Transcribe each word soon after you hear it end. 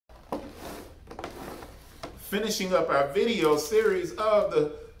finishing up our video series of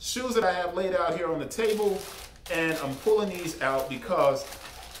the shoes that I have laid out here on the table. And I'm pulling these out because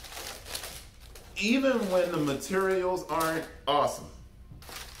even when the materials aren't awesome,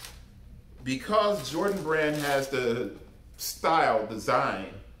 because Jordan Brand has the style design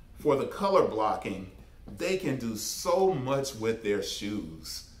for the color blocking, they can do so much with their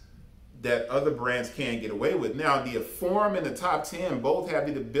shoes that other brands can't get away with. Now, the Forum and the Top 10 both have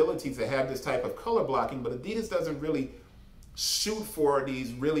the ability to have this type of color blocking, but Adidas doesn't really shoot for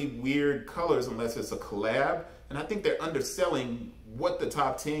these really weird colors unless it's a collab. And I think they're underselling what the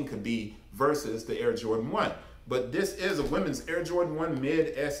Top 10 could be versus the Air Jordan 1. But this is a women's Air Jordan 1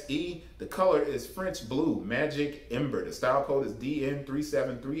 Mid SE. The color is French Blue, Magic Ember. The style code is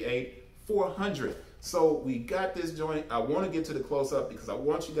DN3738-400. So we got this joint. I want to get to the close-up because I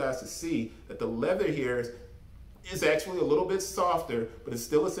want you guys to see that the leather here is actually a little bit softer, but it's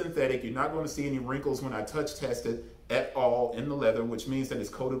still a synthetic. You're not going to see any wrinkles when I touch test it at all in the leather, which means that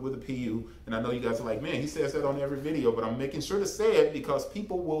it's coated with a PU. And I know you guys are like, man, he says that on every video, but I'm making sure to say it because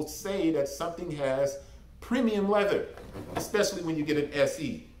people will say that something has premium leather, especially when you get an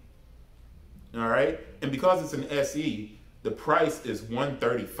SE. All right? And because it's an SE, the price is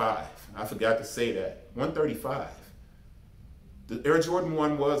 $135. I forgot to say that. $135. The Air Jordan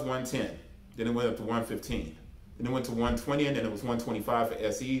 1 was $110. Then it went up to $115. Then it went to $120, and then it was $125 for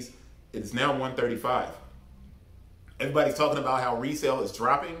SEs. It's now $135. Everybody's talking about how resale is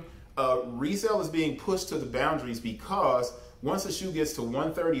dropping. Resale is being pushed to the boundaries because once a shoe gets to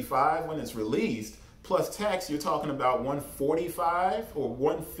 $135 when it's released, plus tax, you're talking about $145 or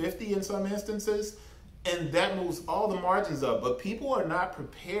 $150 in some instances. And that moves all the margins up. But people are not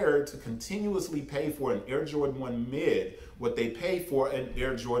prepared to continuously pay for an Air Jordan 1 Mid what they pay for an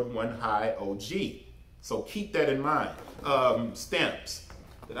Air Jordan 1 High OG. So keep that in mind. Stamps.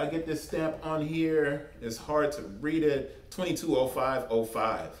 Did I get this stamp on here? It's hard to read it. 220505,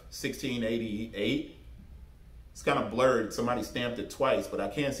 1688. It's kind of blurred. Somebody stamped it twice, but I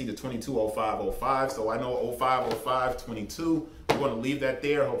can't see the 220505. So I know 0505 22. We're going to leave that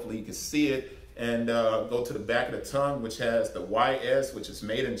there. Hopefully you can see it. And go to the back of the tongue, which has the YS, which is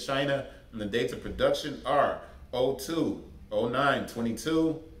made in China. And the dates of production are 02, 09,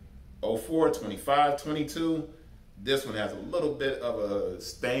 22, 04, 25, 22. This one has a little bit of a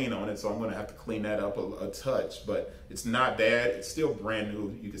stain on it, so I'm going to have to clean that up a touch. But it's not bad. It's still brand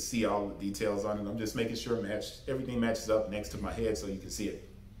new. You can see all the details on it. I'm just making sure everything matches up next to my head so you can see it.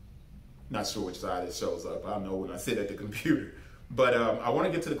 Not sure which side it shows up. I'll know when I sit at the computer. But I want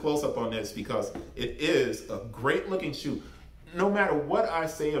to get to the close-up on this because it is a great-looking shoe. No matter what I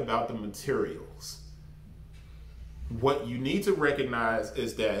say about the materials, what you need to recognize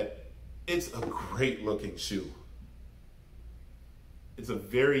is that it's a great-looking shoe. It's a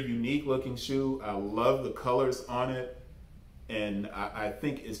very unique-looking shoe. I love the colors on it. And I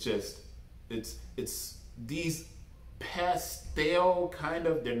think it's just, it's these pastel kind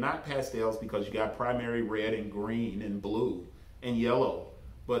of, they're not pastels because you got primary red and green and blue and yellow,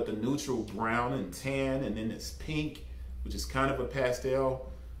 but the neutral brown and tan, and then this pink, which is kind of a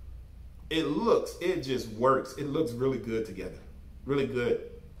pastel. It just works. It looks really good together. Really good.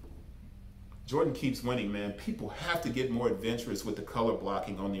 Jordan keeps winning, man. People have to get more adventurous with the color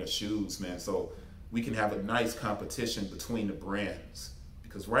blocking on their shoes, man, so we can have a nice competition between the brands.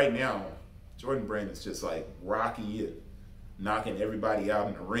 Because right now, Jordan Brand is just like rocky and knocking everybody out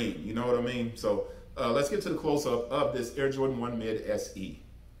in the ring. You know what I mean? So let's get to the close-up of this Air Jordan 1 Mid SE.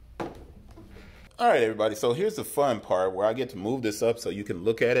 All right, everybody, so here's the fun part where I get to move this up so you can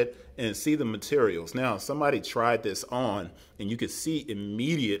look at it and see the materials. Now, somebody tried this on, and you could see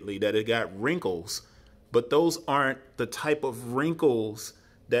immediately that it got wrinkles, but those aren't the type of wrinkles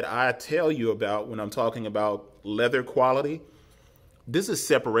that I tell you about when I'm talking about leather quality. This is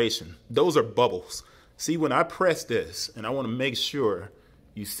separation. Those are bubbles. See, when I press this, and I want to make sure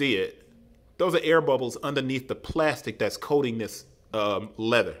you see it, those are air bubbles underneath the plastic that's coating this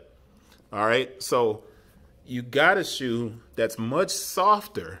leather. All right, so you got a shoe that's much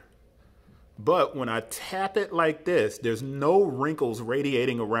softer, but when I tap it like this, there's no wrinkles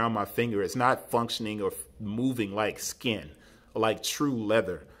radiating around my finger. It's not functioning or moving like skin, like true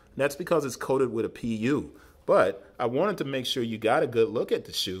leather. That's because it's coated with a PU. But I wanted to make sure you got a good look at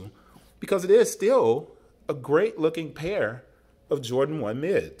the shoe because it is still a great looking pair of Jordan 1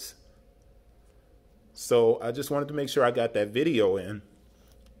 Mids. So I just wanted to make sure I got that video in.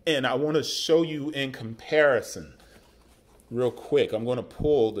 And I want to show you in comparison real quick. I'm going to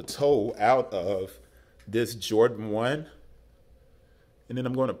pull the toe out of this Jordan 1. And then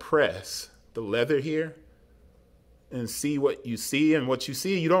I'm going to press the leather here. and see what you see. And what you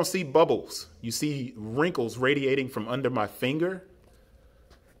see, you don't see bubbles. You see wrinkles radiating from under my finger.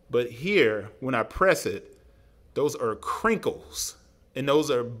 But here, when I press it, those are crinkles. And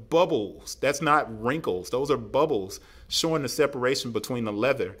those are bubbles. That's not wrinkles. Those are bubbles showing the separation between the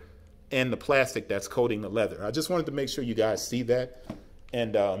leather and the plastic that's coating the leather. I just wanted to make sure you guys see that.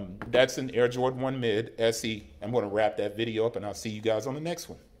 And that's an Air Jordan 1 Mid SE. I'm going to wrap that video up, and I'll see you guys on the next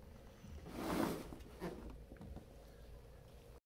one.